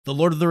The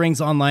Lord of the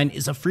Rings Online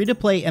is a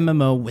free-to-play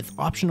MMO with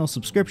optional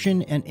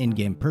subscription and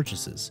in-game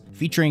purchases,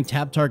 featuring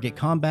tab-target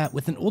combat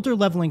with an older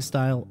leveling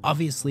style,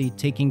 obviously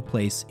taking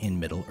place in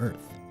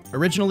Middle-earth.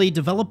 Originally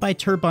developed by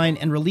Turbine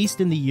and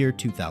released in the year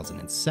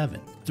 2007.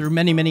 Through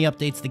many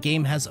updates, the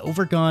game has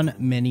overgone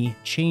many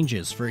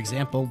changes. For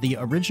example, the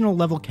original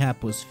level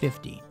cap was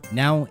 50.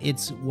 Now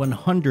it's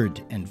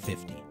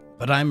 150.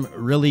 But I'm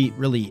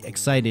really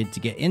excited to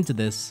get into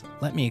this.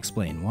 Let me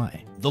explain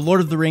why. The Lord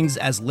of the Rings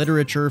as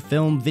literature,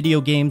 film, video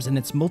games, and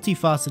its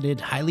multifaceted,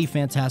 highly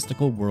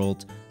fantastical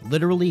world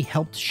literally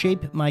helped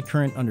shape my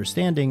current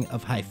understanding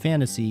of high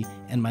fantasy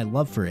and my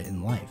love for it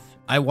in life.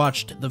 I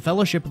watched The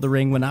Fellowship of the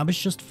Ring when I was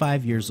just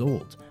 5 years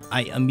old.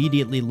 I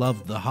immediately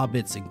loved the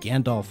hobbits and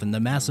Gandalf and the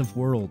massive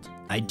world.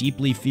 I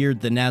deeply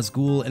feared the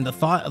Nazgul, and the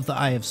thought of the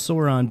Eye of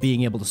Sauron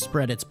being able to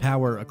spread its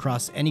power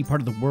across any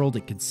part of the world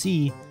it could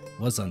see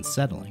was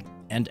unsettling.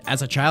 And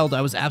as a child, I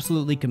was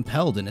absolutely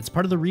compelled, and it's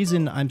part of the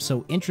reason I'm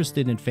so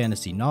interested in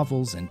fantasy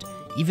novels and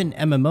even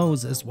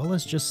MMOs, as well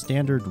as just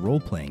standard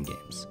role-playing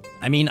games.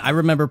 I mean, I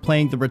remember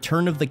playing The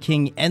Return of the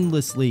King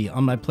endlessly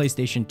on my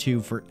PlayStation 2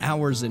 for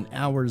hours and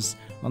hours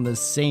on the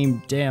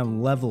same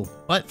damn level.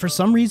 But for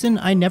some reason,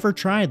 I never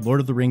tried Lord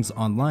of the Rings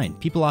Online.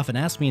 People often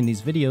ask me in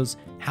these videos,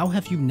 how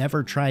have you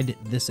never tried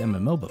this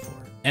MMO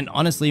before? And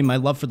honestly, my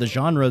love for the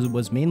genre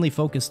was mainly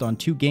focused on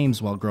two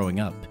games while growing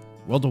up,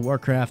 World of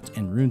Warcraft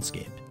and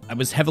RuneScape. I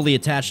was heavily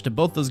attached to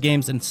both those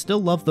games and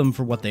still love them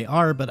for what they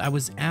are, but I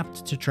was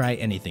apt to try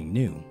anything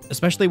new.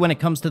 Especially when it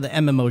comes to the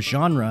MMO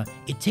genre,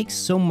 it takes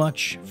so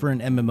much for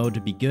an MMO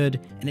to be good,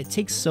 and it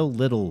takes so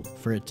little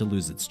for it to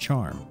lose its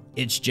charm.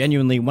 It's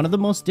genuinely one of the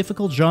most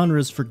difficult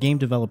genres for game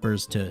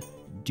developers to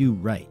do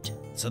right.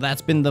 So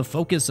that's been the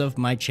focus of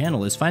my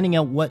channel, is finding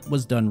out what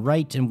was done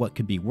right and what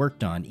could be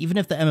worked on. Even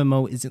if the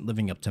MMO isn't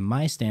living up to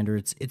my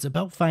standards, it's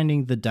about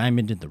finding the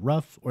diamond in the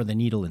rough or the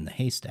needle in the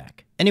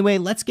haystack. Anyway,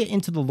 let's get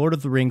into the Lord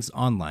of the Rings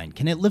Online.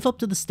 Can it live up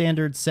to the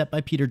standards set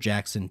by Peter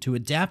Jackson to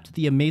adapt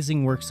the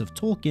amazing works of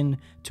Tolkien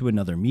to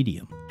another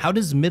medium? How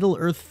does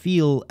Middle-earth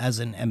feel as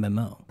an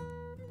MMO?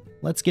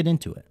 Let's get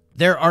into it.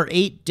 There are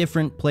 8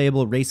 different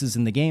playable races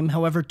in the game,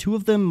 however 2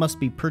 of them must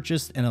be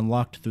purchased and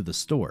unlocked through the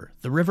store,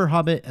 the River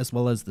Hobbit as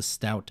well as the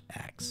Stout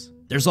Axe.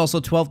 There's also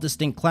 12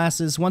 distinct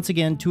classes. Once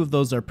again, 2 of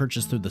those are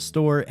purchased through the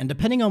store, and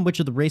depending on which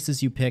of the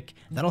races you pick,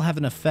 that'll have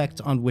an effect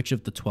on which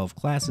of the 12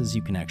 classes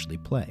you can actually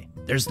play.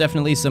 There's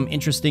definitely some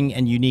interesting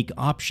and unique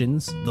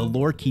options. The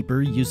Lore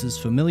Keeper uses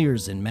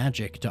familiars and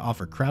magic to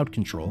offer crowd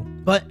control,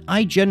 but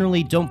I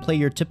generally don't play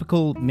your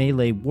typical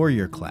melee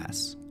warrior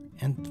class.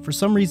 And for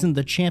some reason,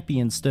 the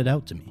champion stood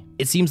out to me.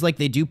 It seems like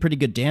they do pretty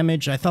good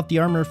damage. I thought the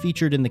armor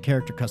featured in the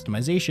character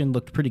customization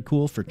looked pretty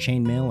cool for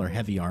chainmail or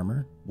heavy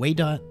armor.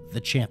 Waydot,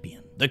 the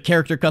champion. The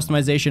character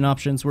customization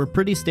options were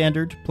pretty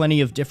standard, plenty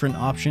of different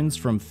options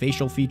from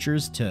facial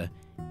features to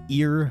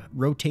ear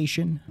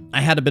rotation.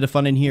 I had a bit of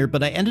fun in here,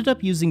 but I ended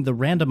up using the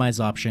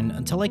randomize option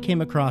until I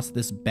came across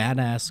this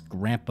badass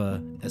grandpa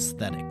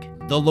aesthetic.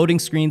 The loading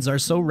screens are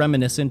so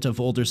reminiscent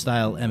of older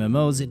style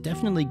MMOs, it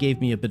definitely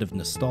gave me a bit of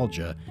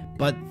nostalgia,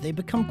 but they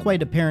become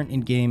quite apparent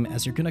in-game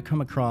as you're gonna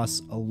come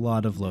across a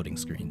lot of loading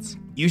screens.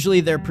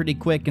 Usually they're pretty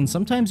quick, and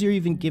sometimes you're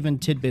even given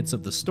tidbits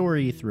of the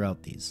story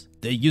throughout these.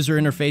 The user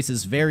interface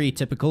is very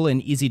typical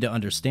and easy to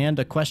understand.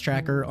 A quest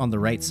tracker on the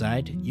right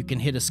side. You can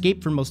hit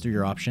escape for most of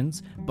your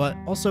options, but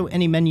also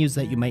any menus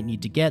that you might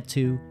need to get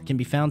to can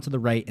be found to the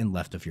right and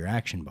left of your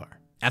action bar.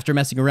 After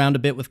messing around a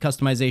bit with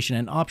customization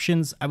and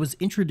options, I was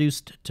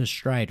introduced to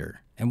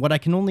Strider, and what I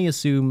can only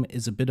assume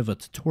is a bit of a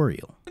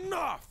tutorial.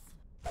 Enough!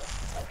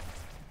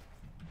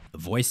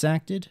 Voice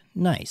acted?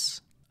 Nice.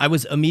 I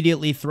was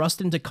immediately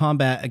thrust into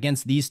combat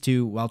against these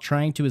two while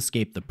trying to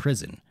escape the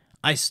prison.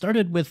 I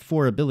started with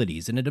 4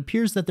 abilities, and it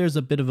appears that there's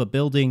a bit of a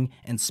building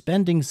and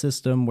spending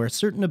system where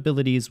certain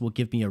abilities will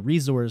give me a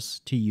resource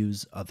to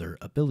use other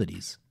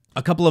abilities.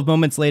 A couple of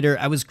moments later,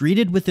 I was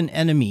greeted with an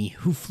enemy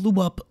who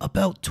flew up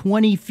about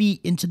 20 feet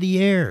into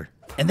the air.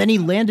 And then he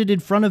landed in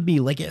front of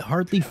me like it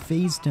hardly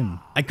fazed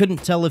him. I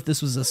couldn't tell if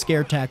this was a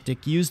scare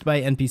tactic used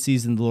by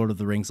NPCs in The Lord of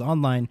the Rings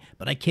Online,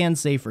 but I can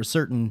say for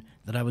certain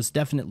that I was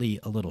definitely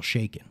a little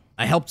shaken.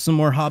 I helped some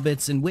more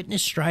hobbits and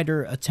witnessed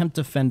Strider attempt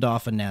to fend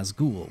off a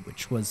Nazgul,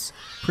 which was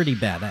pretty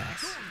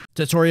badass.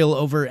 Tutorial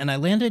over, and I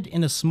landed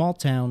in a small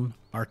town,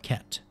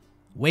 Arquette.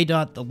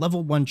 Waydot, the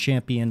level 1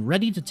 champion,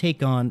 ready to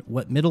take on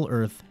what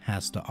Middle-earth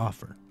has to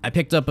offer. I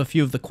picked up a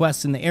few of the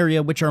quests in the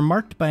area, which are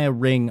marked by a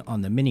ring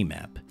on the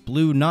minimap.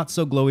 Blue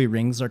not-so-glowy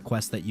rings are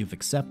quests that you've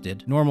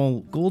accepted,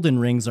 normal golden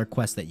rings are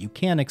quests that you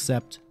can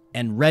accept,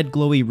 and red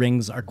glowy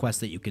rings are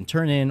quests that you can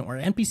turn in or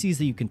NPCs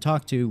that you can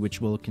talk to,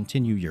 which will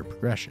continue your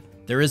progression.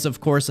 There is, of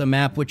course, a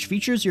map which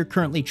features your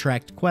currently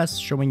tracked quests,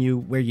 showing you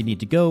where you need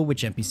to go,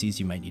 which NPCs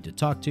you might need to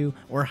talk to,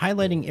 or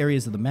highlighting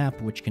areas of the map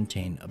which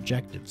contain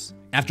objectives.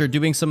 After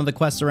doing some of the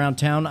quests around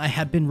town, I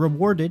had been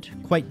rewarded,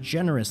 quite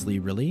generously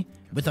really,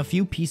 with a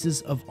few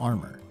pieces of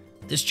armor.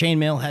 This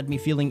chainmail had me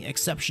feeling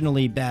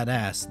exceptionally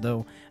badass,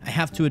 though I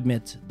have to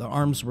admit, the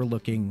arms were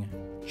looking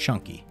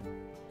chunky.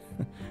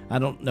 I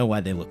don't know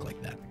why they look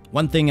like that.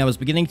 One thing I was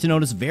beginning to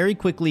notice very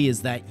quickly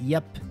is that,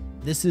 yep,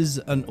 this is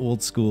an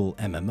old school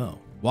MMO.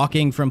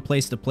 Walking from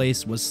place to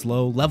place was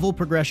slow, level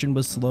progression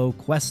was slow,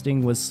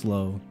 questing was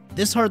slow.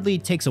 This hardly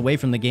takes away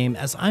from the game,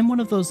 as I'm one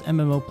of those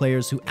MMO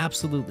players who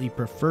absolutely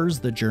prefers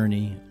the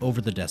journey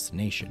over the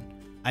destination.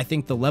 I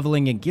think the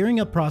leveling and gearing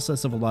up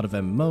process of a lot of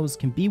MMOs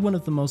can be one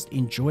of the most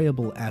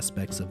enjoyable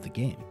aspects of the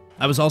game.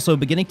 I was also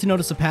beginning to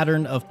notice a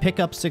pattern of pick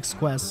up 6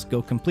 quests,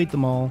 go complete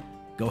them all,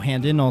 go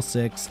hand in all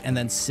 6, and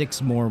then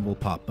 6 more will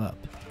pop up.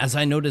 As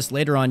I noticed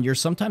later on, you're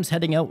sometimes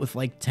heading out with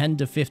like 10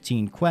 to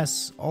 15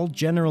 quests, all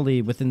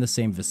generally within the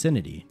same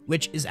vicinity,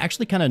 which is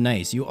actually kind of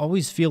nice. You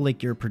always feel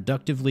like you're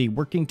productively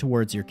working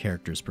towards your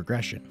character's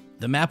progression.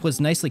 The map was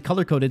nicely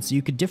color-coded so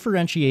you could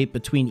differentiate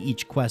between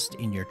each quest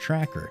in your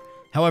tracker.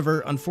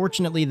 However,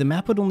 unfortunately, the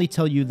map would only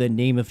tell you the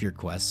name of your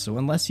quest, so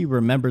unless you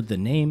remembered the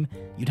name,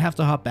 you'd have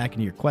to hop back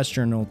into your quest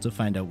journal to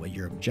find out what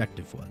your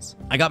objective was.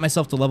 I got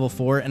myself to level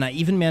 4, and I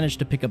even managed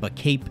to pick up a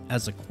cape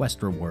as a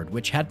quest reward,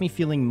 which had me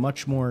feeling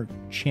much more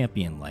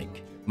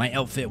champion-like. My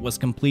outfit was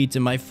complete,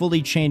 and my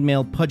fully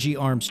chainmail pudgy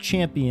arms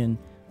champion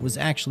was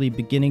actually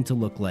beginning to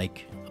look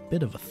like a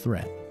bit of a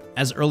threat.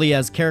 As early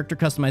as character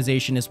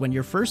customization is when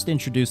you're first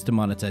introduced to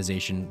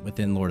monetization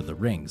within Lord of the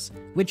Rings,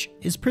 which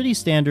is pretty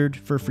standard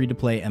for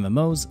free-to-play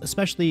MMOs,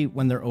 especially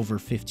when they're over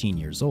 15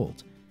 years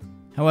old.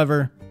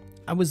 However,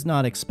 I was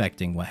not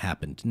expecting what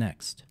happened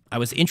next. I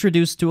was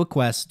introduced to a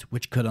quest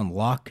which could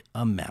unlock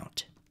a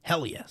mount.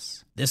 Hell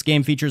yes. This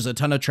game features a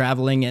ton of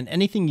traveling, and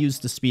anything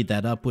used to speed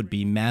that up would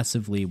be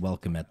massively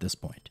welcome at this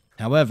point.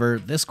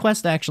 However, this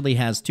quest actually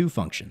has 2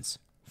 functions.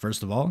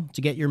 First of all,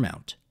 to get your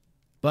mount.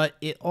 But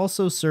it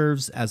also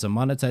serves as a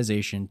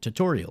monetization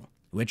tutorial,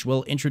 which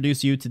will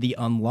introduce you to the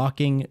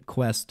unlocking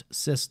quest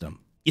system.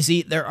 You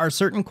see, there are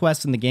certain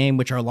quests in the game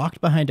which are locked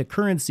behind a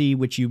currency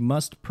which you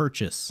must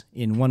purchase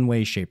in one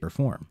way, shape, or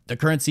form. The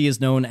currency is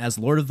known as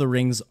Lord of the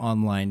Rings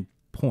Online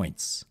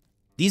points.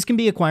 These can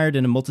be acquired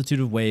in a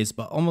multitude of ways,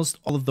 but almost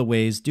all of the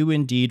ways do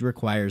indeed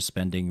require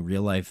spending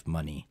real-life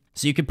money.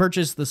 So you can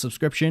purchase the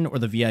subscription or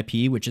the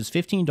VIP, which is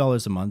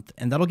 $15 a month,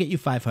 and that'll get you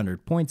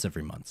 500 points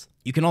every month.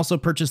 You can also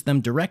purchase them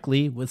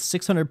directly, with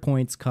 600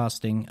 points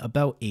costing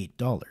about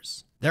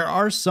 $8. There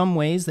are some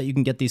ways that you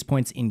can get these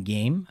points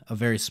in-game, a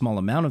very small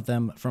amount of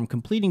them, from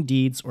completing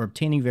deeds or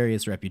obtaining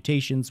various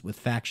reputations with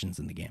factions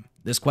in the game.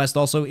 This quest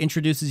also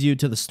introduces you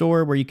to the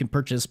store where you can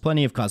purchase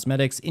plenty of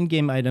cosmetics,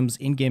 in-game items,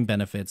 in-game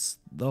benefits,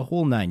 the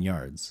whole 9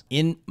 yards.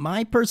 In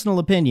my personal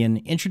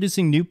opinion,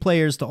 introducing new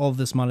players to all of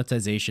this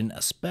monetization,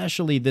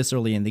 especially this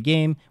early in the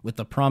game, with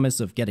the promise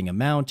of getting a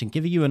mount and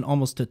giving you an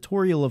almost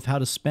tutorial of how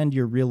to spend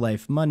your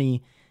real-life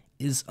money,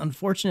 is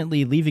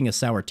unfortunately leaving a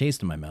sour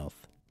taste in my mouth.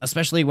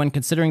 Especially when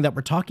considering that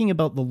we're talking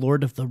about The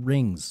Lord of the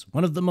Rings,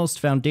 one of the most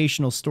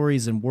foundational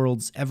stories and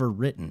worlds ever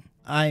written.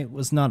 I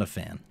was not a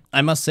fan.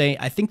 I must say,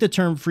 I think the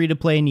term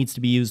free-to-play needs to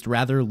be used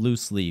rather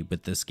loosely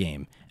with this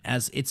game,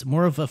 as it's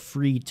more of a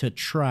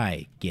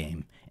free-to-try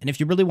game. And if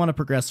you really want to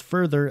progress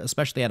further,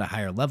 especially at a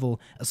higher level,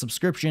 a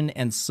subscription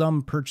and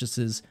some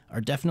purchases are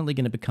definitely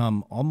going to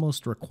become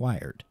almost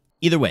required.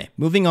 Either way,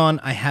 moving on,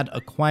 I had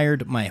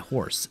acquired my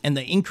horse, and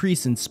the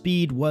increase in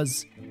speed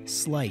was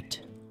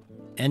slight.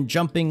 And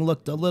jumping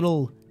looked a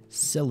little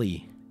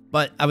silly.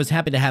 But I was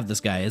happy to have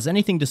this guy, as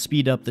anything to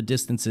speed up the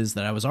distances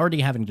that I was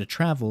already having to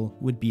travel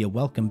would be a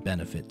welcome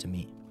benefit to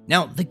me.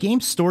 Now, the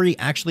game's story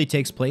actually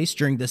takes place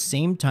during the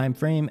same time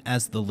frame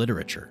as the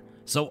literature.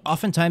 So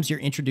oftentimes you're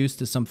introduced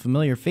to some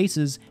familiar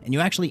faces, and you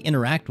actually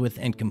interact with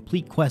and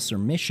complete quests or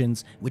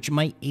missions which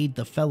might aid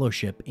the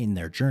Fellowship in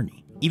their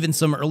journey. Even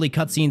some early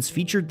cutscenes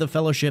featured the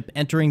Fellowship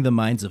entering the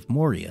mines of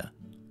Moria.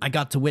 I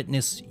got to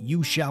witness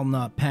 "You Shall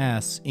Not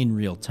Pass" in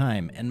real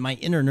time, and my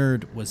inner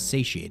nerd was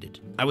satiated.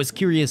 I was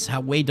curious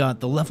how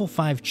Waydot, the level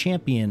 5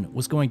 champion,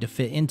 was going to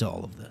fit into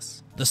all of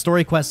this. The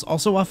story quests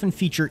also often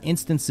feature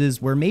instances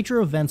where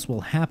major events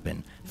will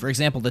happen. For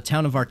example, the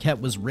town of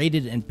Arquette was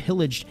raided and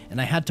pillaged,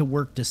 and I had to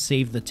work to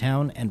save the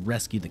town and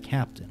rescue the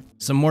captain.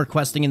 Some more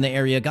questing in the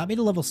area got me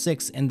to level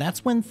 6, and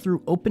that's when,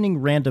 through opening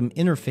random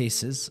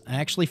interfaces, I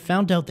actually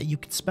found out that you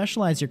could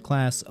specialize your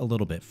class a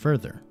little bit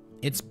further.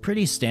 It's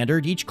pretty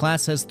standard. Each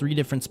class has 3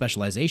 different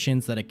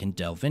specializations that it can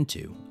delve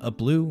into: a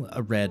blue,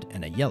 a red,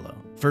 and a yellow.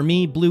 For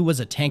me, blue was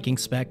a tanking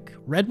spec,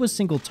 red was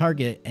single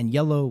target, and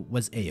yellow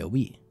was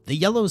AoE. The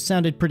yellows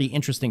sounded pretty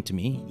interesting to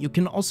me. You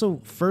can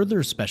also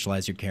further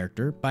specialize your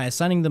character by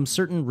assigning them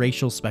certain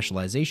racial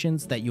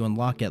specializations that you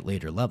unlock at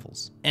later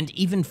levels. And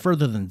even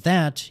further than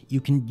that, you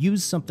can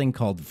use something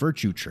called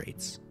virtue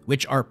traits,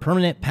 which are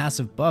permanent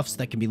passive buffs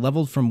that can be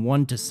leveled from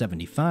 1 to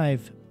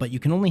 75, but you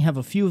can only have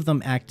a few of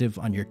them active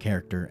on your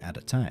character at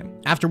a time.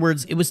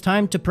 Afterwards, it was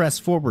time to press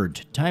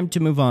forward, time to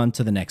move on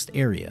to the next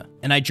area,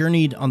 and I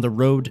journeyed on the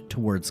road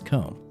towards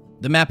Combe.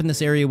 The map in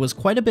this area was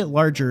quite a bit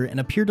larger and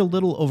appeared a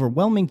little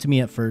overwhelming to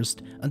me at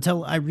first,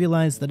 until I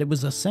realized that it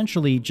was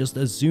essentially just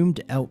a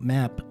zoomed out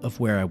map of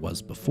where I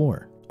was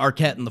before.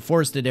 Arquette and the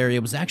forested area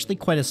was actually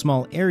quite a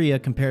small area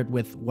compared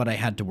with what I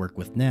had to work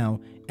with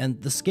now,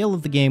 and the scale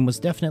of the game was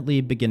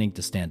definitely beginning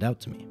to stand out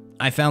to me.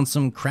 I found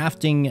some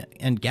crafting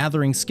and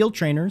gathering skill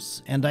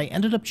trainers, and I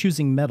ended up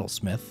choosing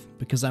metalsmith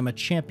because I'm a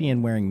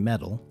champion wearing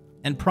metal,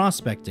 and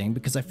prospecting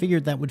because I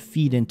figured that would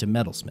feed into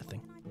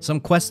metalsmithing. Some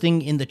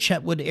questing in the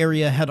Chetwood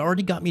area had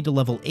already got me to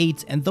level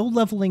 8, and though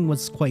leveling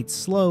was quite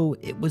slow,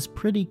 it was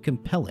pretty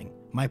compelling.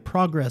 My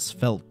progress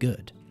felt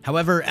good.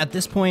 However, at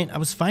this point, I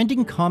was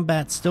finding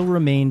combat still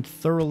remained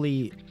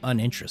thoroughly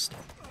uninteresting.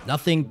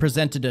 Nothing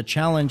presented a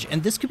challenge,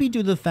 and this could be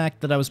due to the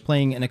fact that I was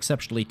playing an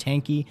exceptionally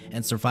tanky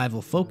and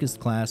survival-focused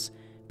class,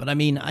 but I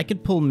mean, I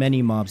could pull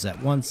many mobs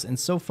at once, and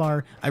so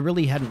far, I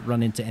really hadn't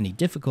run into any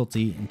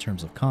difficulty in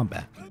terms of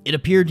combat. It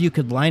appeared you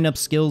could line up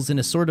skills in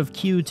a sort of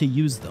queue to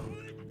use them.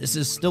 This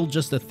is still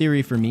just a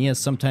theory for me, as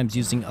sometimes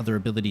using other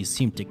abilities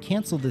seemed to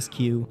cancel this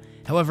queue.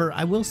 However,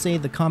 I will say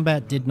the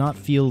combat did not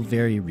feel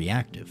very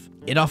reactive.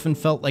 It often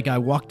felt like I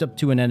walked up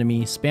to an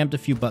enemy, spammed a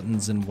few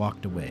buttons, and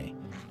walked away.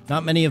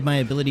 Not many of my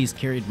abilities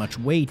carried much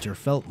weight or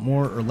felt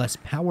more or less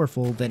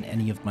powerful than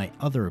any of my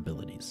other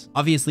abilities.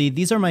 Obviously,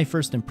 these are my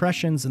first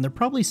impressions, and they're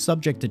probably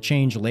subject to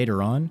change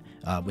later on,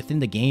 within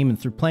the game and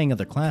through playing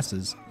other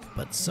classes,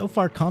 but so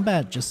far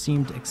combat just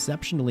seemed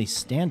exceptionally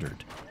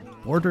standard,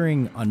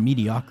 bordering on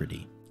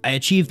mediocrity. I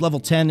achieved level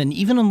 10 and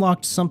even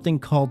unlocked something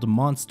called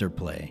Monster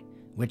Play,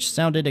 which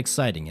sounded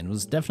exciting and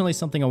was definitely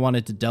something I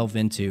wanted to delve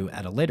into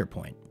at a later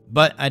point.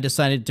 But I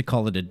decided to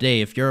call it a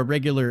day. If you're a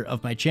regular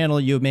of my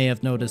channel, you may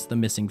have noticed the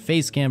missing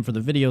face cam for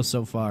the video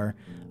so far.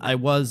 I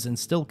was, and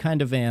still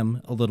kind of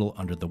am, a little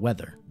under the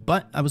weather.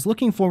 But I was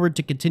looking forward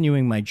to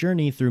continuing my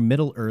journey through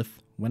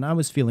Middle-earth when I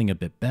was feeling a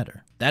bit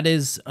better. That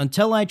is,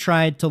 until I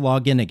tried to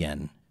log in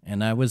again,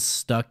 and I was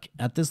stuck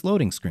at this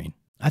loading screen.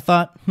 I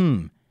thought,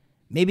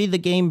 maybe the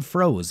game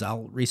froze,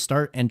 I'll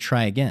restart and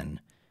try again.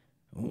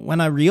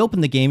 When I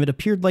reopened the game, it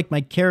appeared like my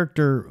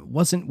character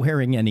wasn't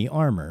wearing any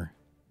armor.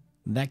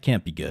 That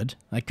can't be good.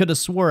 I could have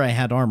swore I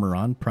had armor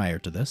on prior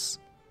to this.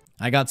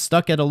 I got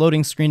stuck at a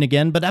loading screen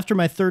again, but after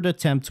my third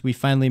attempt, we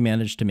finally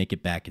managed to make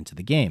it back into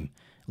the game.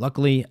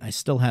 Luckily, I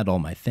still had all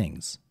my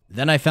things.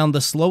 Then I found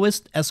the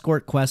slowest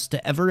escort quest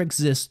to ever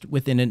exist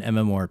within an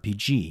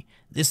MMORPG.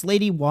 This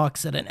lady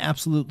walks at an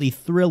absolutely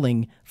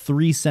thrilling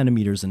 3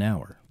 centimeters an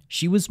hour.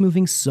 She was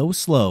moving so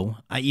slow,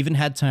 I even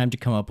had time to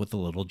come up with a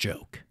little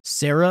joke.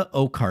 Sarah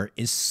Oakart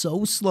is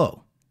so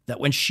slow that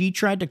when she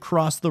tried to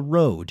cross the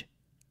road,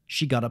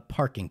 she got a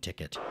parking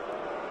ticket.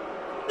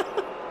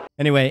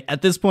 Anyway,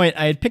 at this point,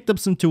 I had picked up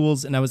some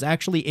tools and I was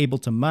actually able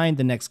to mine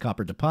the next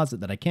copper deposit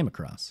that I came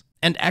across.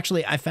 And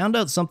actually, I found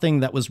out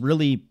something that was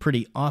really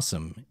pretty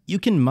awesome. You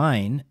can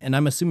mine, and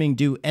I'm assuming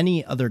do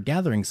any other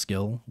gathering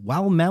skill,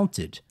 while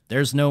mounted.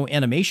 There's no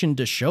animation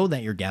to show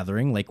that you're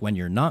gathering, like when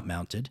you're not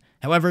mounted.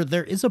 However,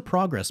 there is a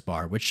progress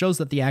bar, which shows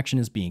that the action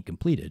is being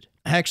completed.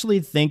 I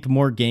actually think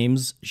more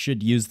games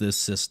should use this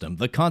system.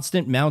 The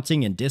constant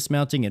mounting and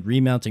dismounting and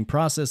remounting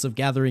process of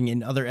gathering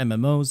in other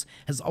MMOs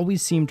has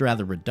always seemed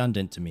rather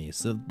redundant to me,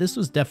 so this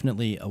was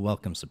definitely a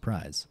welcome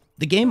surprise.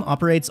 The game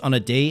operates on a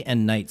day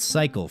and night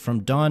cycle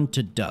from dawn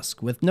to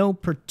dusk, with no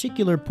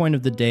particular point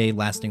of the day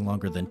lasting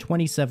longer than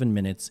 27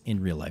 minutes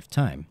in real-life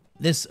time.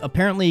 This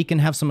apparently can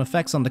have some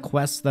effects on the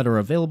quests that are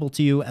available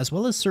to you, as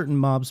well as certain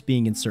mobs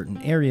being in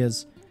certain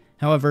areas.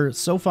 However,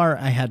 so far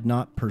I had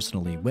not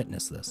personally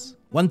witnessed this.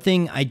 One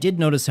thing I did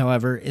notice,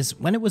 however, is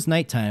when it was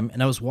nighttime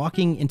and I was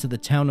walking into the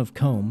town of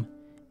Combe,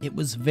 it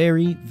was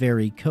very,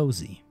 very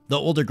cozy. The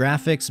older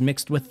graphics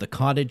mixed with the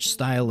cottage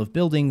style of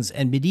buildings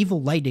and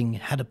medieval lighting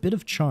had a bit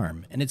of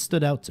charm, and it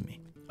stood out to me.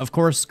 Of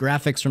course,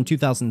 graphics from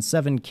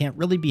 2007 can't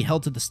really be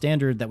held to the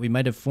standard that we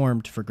might have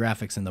formed for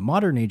graphics in the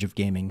modern age of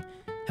gaming.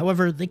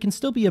 However, they can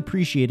still be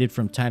appreciated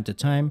from time to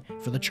time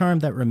for the charm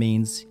that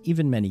remains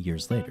even many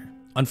years later.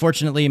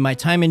 Unfortunately, my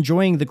time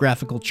enjoying the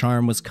graphical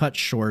charm was cut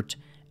short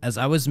as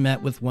I was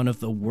met with one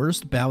of the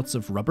worst bouts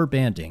of rubber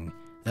banding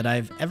that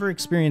I've ever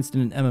experienced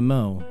in an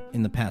MMO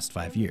in the past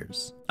 5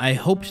 years. I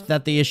hoped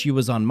that the issue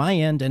was on my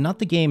end and not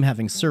the game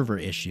having server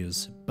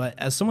issues, but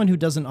as someone who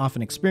doesn't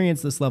often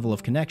experience this level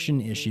of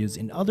connection issues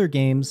in other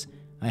games,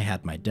 I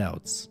had my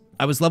doubts.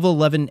 I was level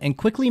 11 and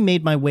quickly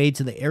made my way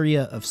to the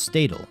area of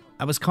Stadel.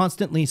 I was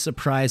constantly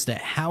surprised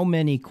at how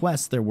many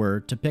quests there were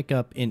to pick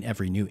up in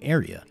every new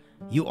area.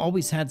 You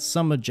always had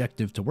some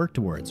objective to work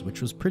towards,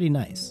 which was pretty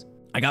nice.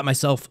 I got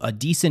myself a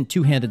decent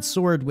two-handed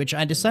sword, which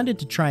I decided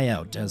to try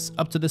out, as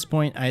up to this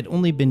point I had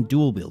only been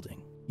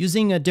dual-wielding.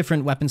 Using a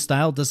different weapon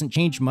style doesn't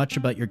change much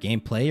about your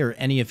gameplay or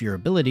any of your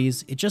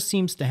abilities, it just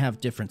seems to have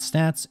different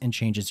stats and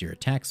changes your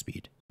attack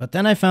speed. But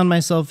then I found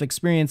myself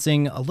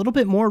experiencing a little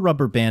bit more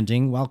rubber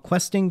banding while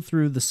questing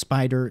through the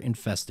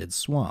spider-infested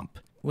swamp,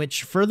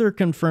 which further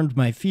confirmed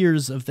my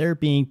fears of there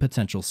being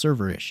potential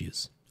server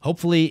issues.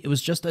 Hopefully, it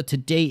was just a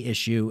today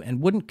issue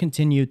and wouldn't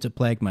continue to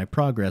plague my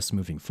progress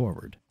moving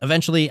forward.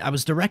 Eventually, I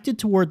was directed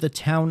toward the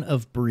town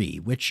of Bree,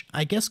 which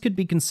I guess could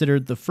be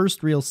considered the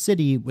first real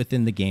city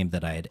within the game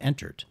that I had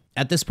entered.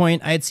 At this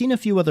point, I had seen a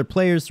few other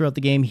players throughout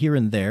the game here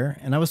and there,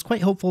 and I was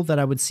quite hopeful that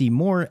I would see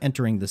more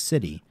entering the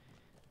city.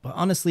 But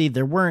honestly,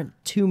 there weren't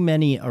too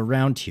many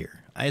around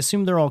here. I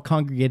assume they're all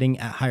congregating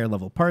at higher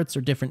level parts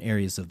or different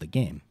areas of the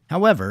game.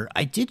 However,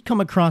 I did come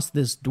across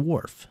this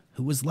dwarf.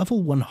 who was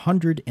level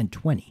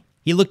 120.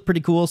 He looked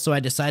pretty cool, so I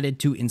decided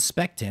to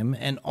inspect him,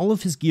 and all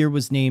of his gear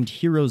was named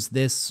Heroes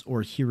This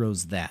or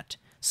Heroes That.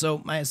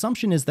 So my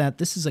assumption is that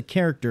this is a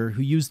character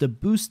who used a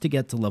boost to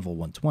get to level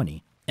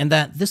 120, and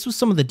that this was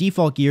some of the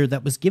default gear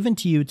that was given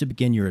to you to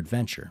begin your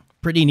adventure.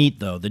 Pretty neat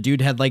though, the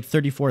dude had like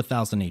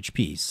 34,000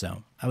 HP,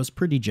 so I was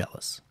pretty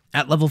jealous.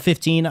 At level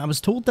 15, I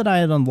was told that I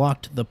had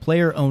unlocked the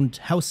player-owned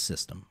house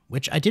system,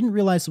 which I didn't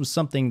realize was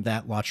something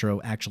that LOTRO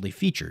actually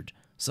featured.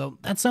 So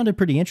that sounded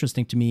pretty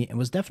interesting to me and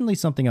was definitely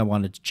something I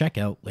wanted to check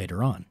out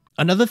later on.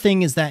 Another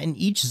thing is that in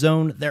each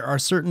zone, there are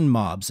certain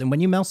mobs, and when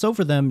you mouse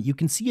over them, you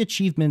can see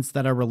achievements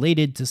that are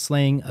related to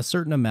slaying a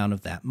certain amount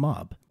of that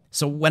mob.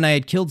 So when I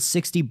had killed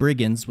 60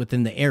 brigands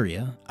within the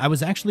area, I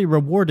was actually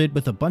rewarded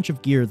with a bunch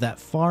of gear that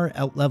far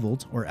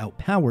outleveled or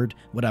outpowered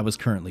what I was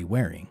currently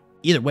wearing.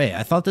 Either way,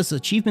 I thought this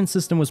achievement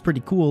system was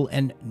pretty cool,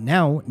 and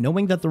now,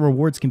 knowing that the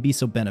rewards can be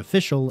so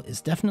beneficial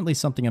is definitely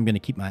something I'm going to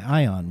keep my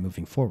eye on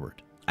moving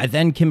forward. I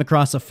then came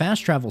across a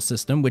fast travel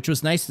system, which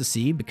was nice to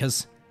see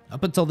because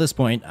up until this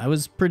point, I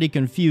was pretty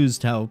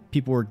confused how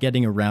people were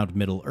getting around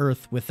Middle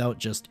Earth without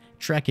just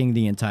trekking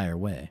the entire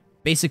way.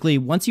 Basically,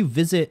 once you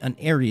visit an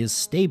area's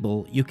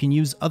stable, you can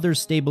use other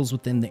stables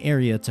within the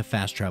area to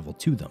fast travel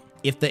to them.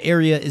 If the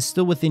area is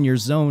still within your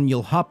zone,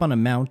 you'll hop on a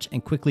mount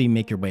and quickly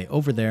make your way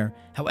over there.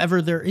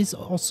 However, there is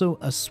also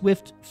a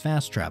swift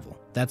fast travel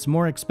that's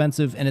more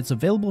expensive, and it's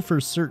available for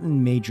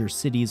certain major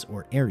cities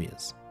or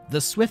areas.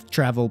 The swift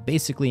travel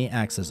basically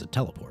acts as a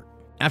teleport.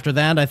 After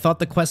that, I thought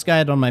the quest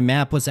guide on my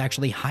map was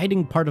actually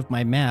hiding part of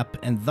my map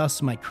and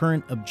thus my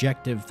current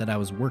objective that I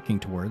was working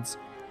towards.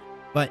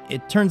 But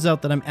it turns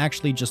out that I'm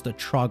actually just a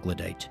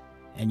troglodyte,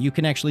 and you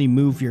can actually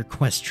move your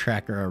quest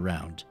tracker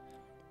around.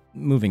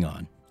 Moving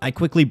on. I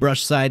quickly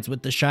brushed sides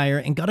with the Shire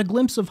and got a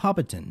glimpse of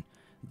Hobbiton,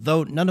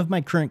 though none of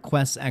my current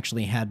quests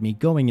actually had me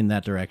going in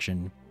that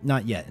direction,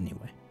 not yet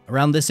anyway.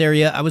 Around this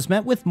area, I was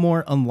met with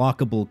more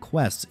unlockable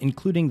quests,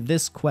 including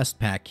this quest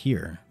pack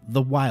here,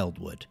 the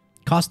Wildwood.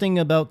 Costing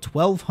about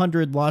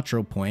 1,200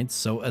 LOTRO points,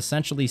 so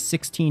essentially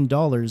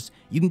 $16,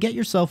 you can get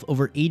yourself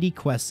over 80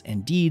 quests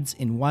and deeds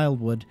in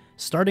Wildwood,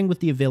 starting with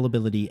the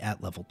availability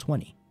at level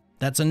 20.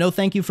 That's a no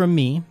thank you from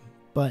me,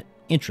 but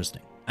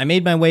interesting. I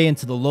made my way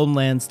into the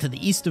Lonelands to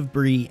the east of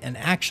Bree and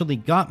actually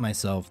got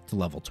myself to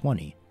level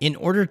 20. In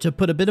order to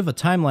put a bit of a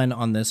timeline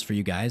on this for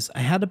you guys, I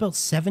had about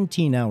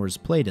 17 hours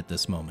played at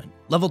this moment.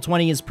 Level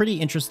 20 is pretty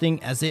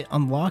interesting as it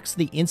unlocks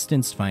the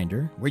Instance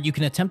Finder, where you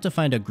can attempt to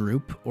find a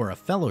group or a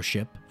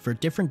fellowship for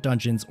different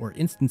dungeons or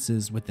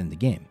instances within the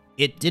game.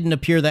 It didn't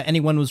appear that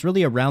anyone was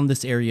really around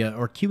this area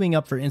or queuing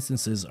up for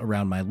instances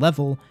around my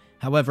level.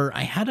 However,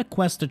 I had a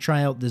quest to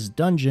try out this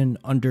dungeon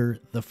under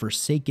the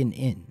Forsaken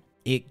Inn.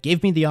 It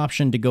gave me the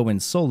option to go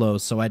in solo,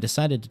 so I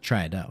decided to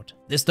try it out.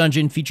 This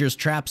dungeon features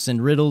traps and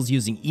riddles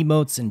using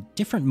emotes and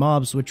different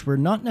mobs which were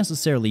not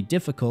necessarily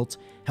difficult.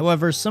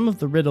 However, some of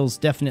the riddles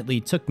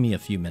definitely took me a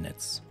few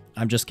minutes.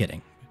 I'm just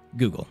kidding.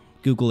 Google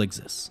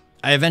exists.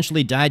 I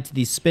eventually died to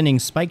these spinning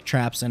spike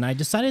traps, and I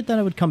decided that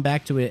I would come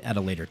back to it at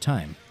a later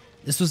time.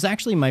 This was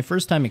actually my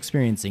first time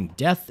experiencing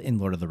death in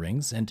Lord of the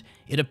Rings, and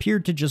it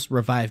appeared to just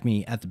revive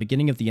me at the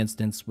beginning of the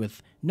instance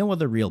with no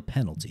other real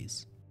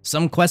penalties.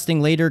 Some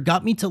questing later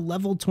got me to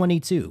level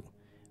 22,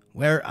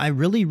 where I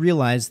really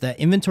realized that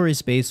inventory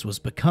space was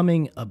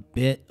becoming a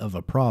bit of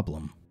a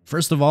problem.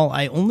 First of all,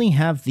 I only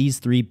have these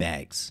 3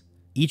 bags.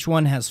 Each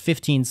one has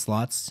 15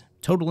 slots,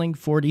 totaling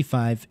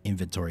 45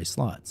 inventory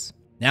slots.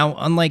 Now,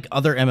 unlike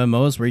other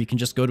MMOs where you can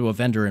just go to a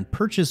vendor and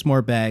purchase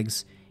more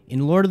bags,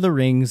 in Lord of the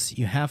Rings,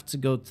 you have to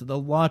go to the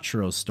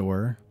LOTRO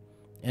store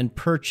and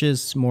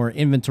purchase more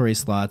inventory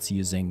slots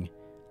using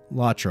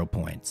LOTRO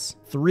points.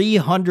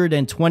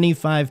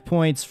 325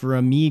 points for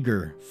a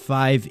meager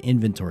 5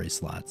 inventory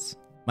slots.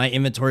 My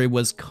inventory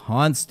was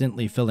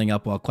constantly filling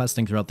up while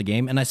questing throughout the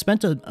game, and I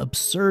spent an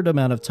absurd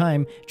amount of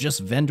time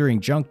just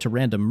vendoring junk to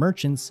random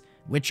merchants,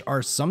 which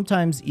are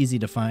sometimes easy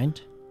to find,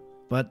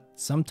 but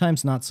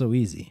sometimes not so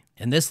easy.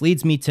 And this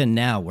leads me to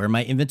now, where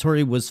my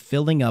inventory was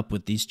filling up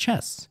with these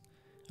chests.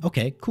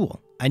 Okay,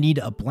 cool. I need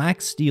a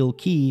black steel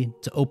key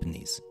to open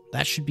these.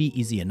 That should be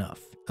easy enough.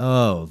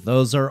 Oh,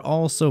 those are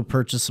also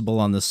purchasable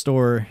on the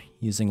store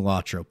using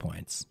LOTRO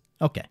points.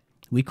 Okay,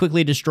 we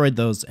quickly destroyed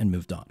those and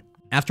moved on.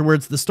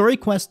 Afterwards, the story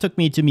quest took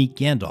me to meet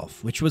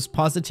Gandalf, which was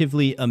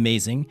positively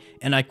amazing,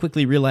 and I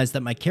quickly realized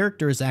that my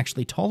character is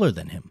actually taller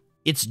than him.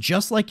 It's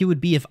just like it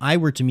would be if I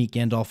were to meet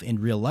Gandalf in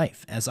real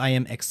life, as I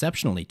am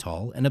exceptionally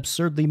tall and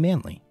absurdly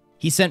manly.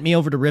 He sent me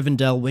over to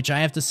Rivendell, which I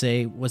have to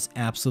say was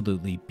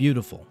absolutely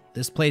beautiful.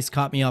 This place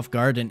caught me off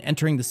guard, and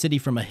entering the city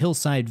from a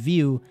hillside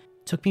view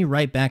took me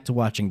right back to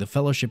watching The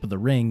Fellowship of the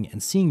Ring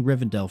and seeing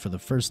Rivendell for the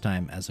first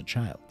time as a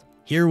child.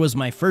 Here was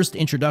my first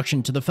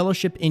introduction to the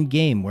Fellowship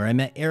in-game, where I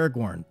met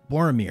Aragorn,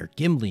 Boromir,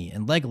 Gimli,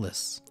 and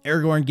Legolas.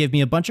 Aragorn gave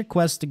me a bunch of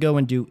quests to go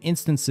and do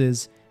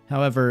instances.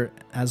 However,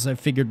 as I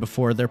figured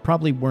before, there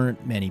probably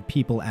weren't many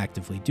people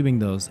actively doing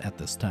those at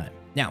this time.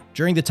 Now,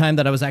 during the time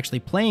that I was actually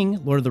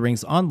playing Lord of the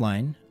Rings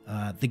Online,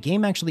 the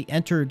game actually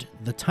entered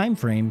the time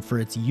frame for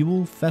its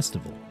Yule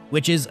Festival.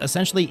 which is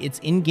essentially its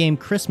in-game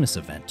Christmas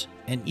event.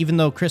 And even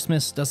though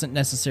Christmas doesn't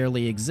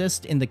necessarily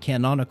exist in the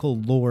canonical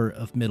lore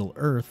of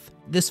Middle-earth,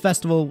 this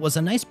festival was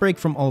a nice break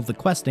from all of the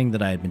questing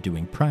that I had been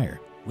doing prior.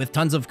 With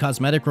tons of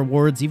cosmetic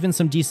rewards, even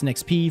some decent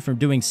XP from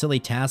doing silly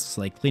tasks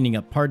like cleaning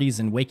up parties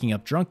and waking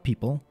up drunk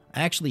people,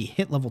 I actually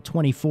hit level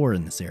 24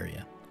 in this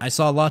area. I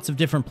saw lots of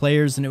different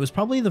players, and it was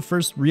probably the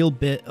first real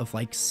bit of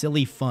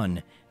silly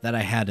fun that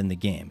I had in the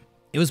game.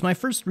 It was my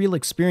first real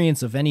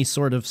experience of any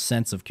sort of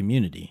sense of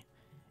community.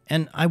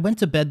 And I went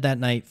to bed that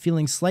night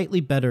feeling slightly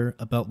better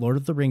about Lord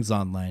of the Rings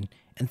Online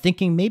and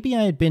thinking maybe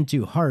I had been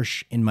too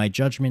harsh in my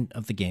judgment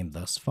of the game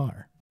thus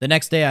far. The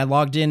next day I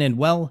logged in and,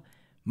 well,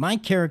 my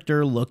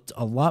character looked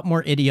a lot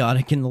more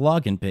idiotic in the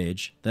login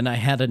page than I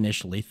had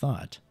initially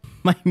thought.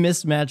 My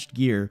mismatched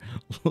gear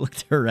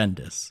looked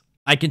horrendous.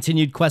 I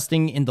continued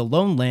questing in the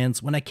Lone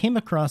Lands when I came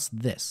across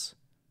this.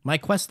 My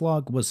quest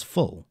log was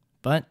full,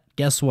 but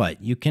guess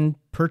what? You can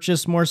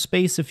purchase more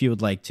space if you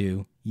would like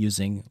to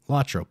using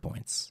LOTRO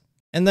points.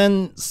 And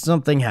then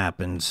something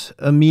happened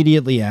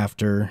immediately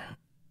after,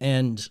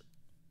 and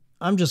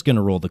I'm just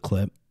gonna roll the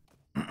clip.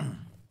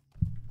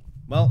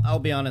 Well, I'll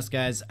be honest,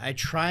 guys. I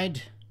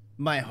tried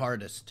my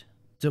hardest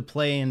to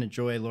play and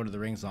enjoy Lord of the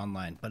Rings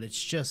Online, but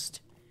it's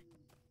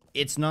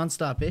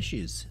nonstop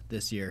issues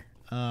this year.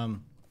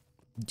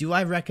 Do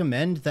I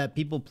recommend that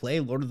people play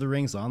Lord of the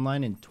Rings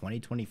Online in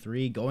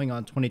 2023, going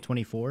on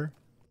 2024?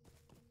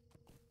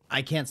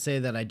 I can't say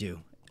that I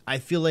do. I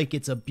feel like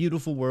it's a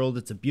beautiful world,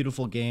 it's a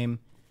beautiful game.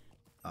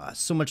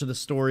 So much of the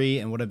story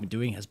and what I've been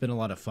doing has been a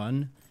lot of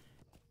fun,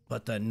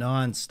 but the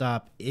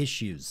non-stop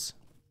issues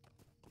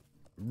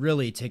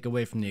really take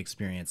away from the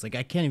experience. I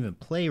can't even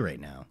play right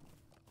now.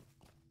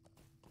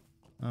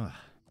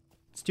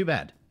 It's too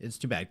bad. It's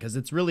too bad, because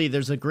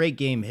there's a great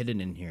game hidden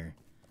in here,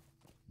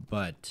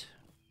 but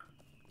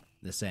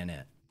this ain't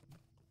it.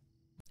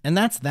 And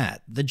that's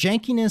that. The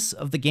jankiness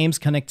of the game's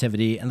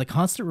connectivity and the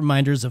constant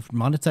reminders of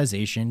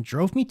monetization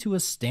drove me to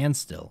a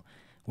standstill,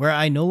 where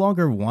I no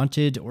longer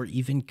wanted or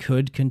even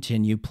could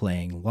continue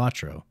playing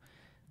LOTRO,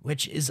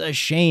 which is a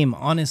shame,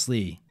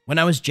 honestly. When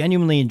I was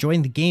genuinely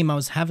enjoying the game, I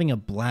was having a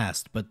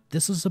blast, but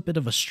this was a bit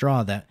of a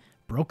straw that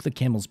broke the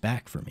camel's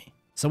back for me.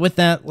 So with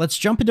that, let's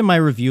jump into my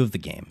review of the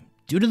game.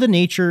 Due to the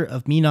nature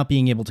of me not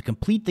being able to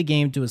complete the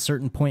game to a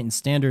certain point in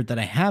standard that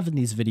I have in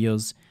these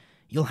videos,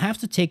 you'll have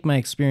to take my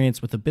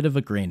experience with a bit of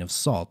a grain of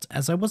salt,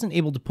 as I wasn't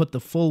able to put the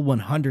full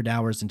 100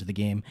 hours into the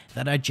game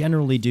that I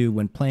generally do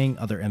when playing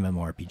other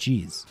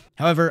MMORPGs.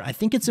 However, I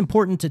think it's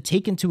important to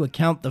take into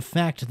account the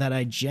fact that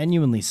I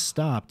genuinely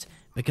stopped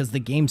because the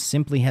game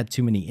simply had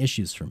too many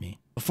issues for me.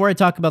 Before I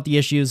talk about the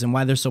issues and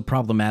why they're so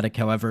problematic,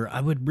 however, I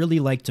would really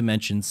like to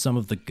mention some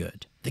of the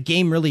good. The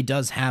game really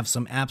does have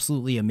some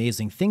absolutely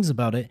amazing things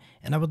about it,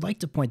 and I would like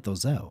to point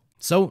those out.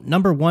 So,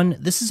 number one,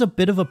 this is a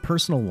bit of a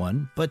personal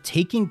one, but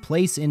taking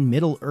place in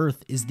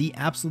Middle-earth is the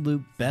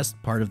absolute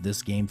best part of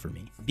this game for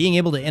me. Being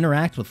able to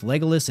interact with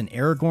Legolas and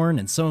Aragorn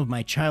and some of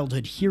my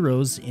childhood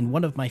heroes in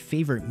one of my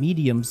favorite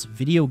mediums,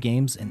 video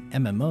games and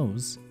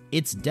MMOs,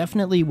 it's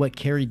definitely what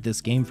carried this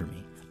game for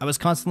me. I was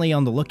constantly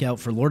on the lookout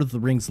for Lord of the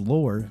Rings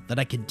lore that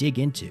I could dig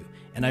into,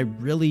 and I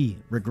really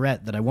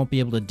regret that I won't be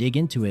able to dig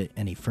into it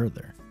any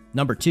further.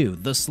 Number 2,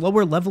 the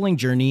slower leveling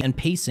journey and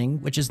pacing,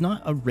 which is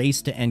not a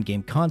race to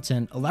endgame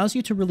content, allows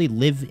you to really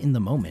live in the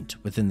moment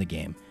within the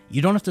game.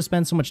 You don't have to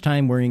spend so much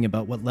time worrying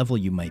about what level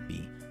you might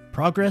be.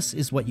 Progress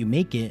is what you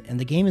make it, and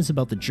the game is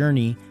about the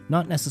journey,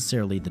 not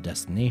necessarily the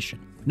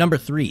destination. Number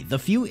 3, the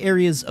few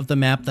areas of the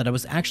map that I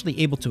was actually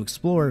able to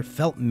explore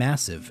felt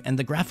massive, and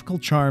the graphical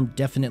charm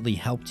definitely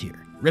helped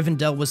here.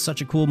 Rivendell was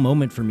such a cool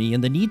moment for me,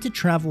 and the need to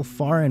travel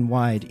far and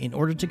wide in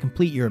order to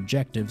complete your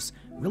objectives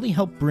really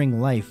helped bring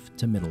life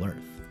to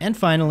Middle-earth. And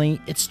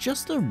finally, it's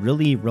just a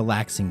really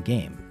relaxing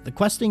game. The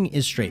questing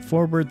is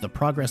straightforward, the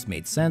progress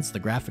made sense, the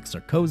graphics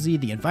are cozy,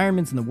 the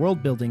environments and the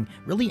world building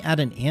really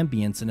add an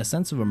ambience and a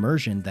sense of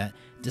immersion that,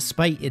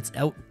 despite its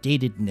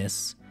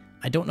outdatedness,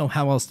 I don't know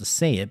how else to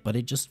say it, but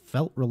it just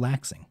felt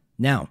relaxing.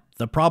 Now,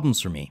 the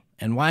problems for me,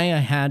 and why I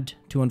had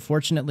to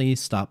unfortunately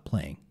stop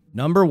playing.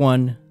 Number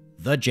 1,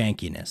 the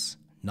jankiness.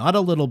 Not a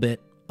little bit,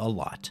 a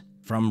lot.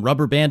 From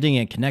rubber banding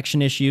and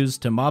connection issues,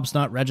 to mobs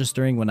not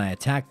registering when I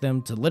attack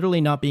them, to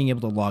literally not being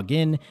able to log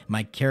in,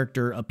 my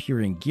character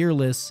appearing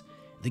gearless,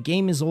 the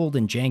game is old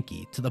and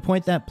janky, to the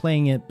point that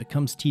playing it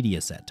becomes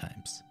tedious at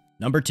times.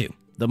 Number 2,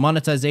 the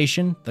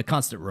monetization, the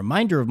constant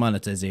reminder of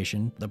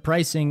monetization, the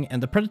pricing,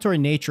 and the predatory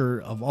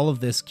nature of all of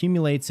this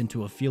accumulates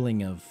into a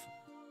feeling of,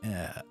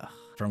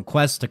 from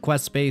quest to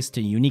quest space,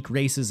 to unique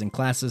races and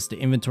classes, to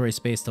inventory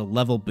space, to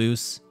level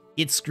boosts.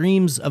 It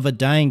screams of a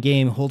dying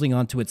game holding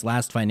on to its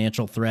last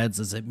financial threads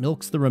as it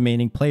milks the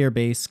remaining player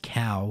base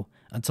cow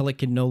until it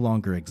can no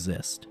longer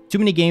exist. Too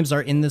many games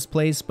are in this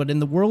place, but in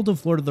the world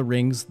of Lord of the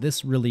Rings,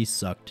 this really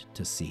sucked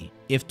to see.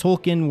 If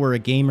Tolkien were a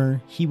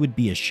gamer, he would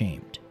be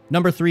ashamed.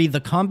 Number 3, the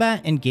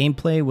combat and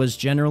gameplay was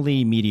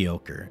generally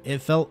mediocre.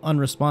 It felt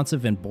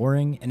unresponsive and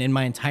boring, and in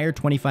my entire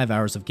 25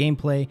 hours of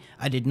gameplay,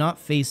 I did not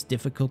face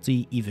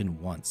difficulty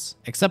even once,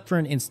 except for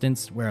an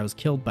instance where I was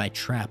killed by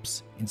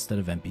traps instead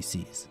of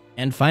NPCs.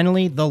 And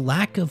finally, the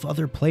lack of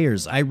other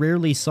players. I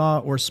rarely saw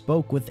or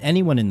spoke with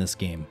anyone in this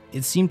game.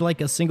 It seemed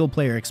like a single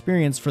player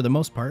experience for the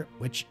most part,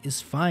 which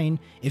is fine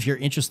if you're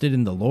interested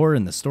in the lore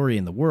and the story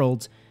and the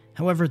world.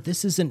 However,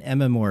 this is an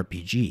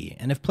MMORPG,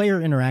 and if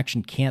player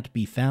interaction can't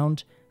be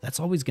found, that's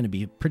always going to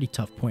be a pretty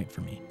tough point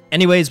for me.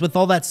 Anyways, with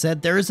all that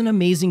said, there is an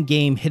amazing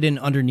game hidden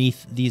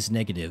underneath these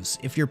negatives.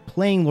 If you're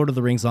playing Lord of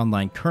the Rings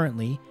Online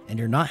currently, and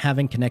you're not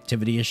having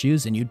connectivity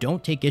issues, and you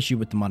don't take issue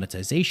with the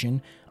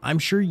monetization, I'm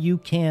sure you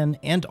can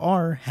and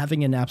are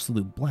having an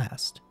absolute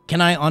blast. Can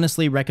I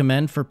honestly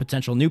recommend for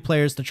potential new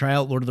players to try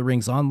out Lord of the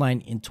Rings Online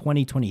in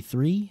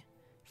 2023?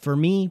 For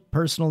me,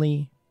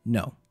 personally,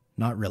 no,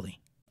 not really.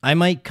 I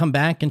might come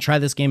back and try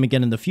this game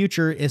again in the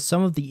future if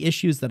some of the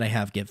issues that I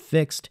have get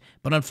fixed,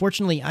 but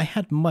unfortunately I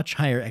had much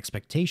higher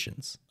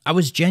expectations. I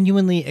was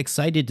genuinely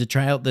excited to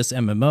try out this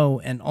MMO,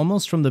 and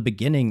almost from the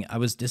beginning I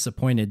was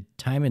disappointed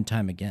time and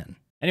time again.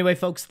 Anyway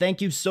folks,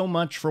 thank you so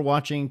much for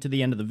watching to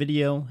the end of the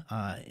video.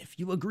 If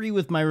you agree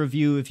with my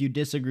review, if you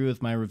disagree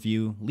with my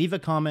review, leave a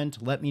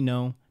comment, let me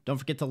know. Don't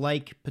forget to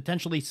like,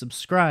 potentially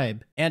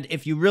subscribe, and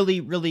if you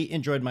really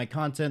enjoyed my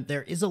content,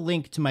 there is a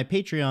link to my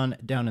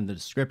Patreon down in the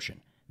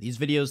description. These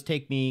videos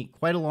take me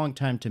quite a long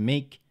time to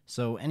make,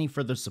 so any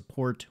further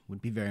support would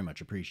be very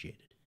much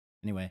appreciated.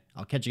 Anyway,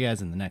 I'll catch you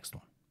guys in the next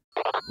one.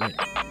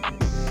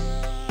 Later.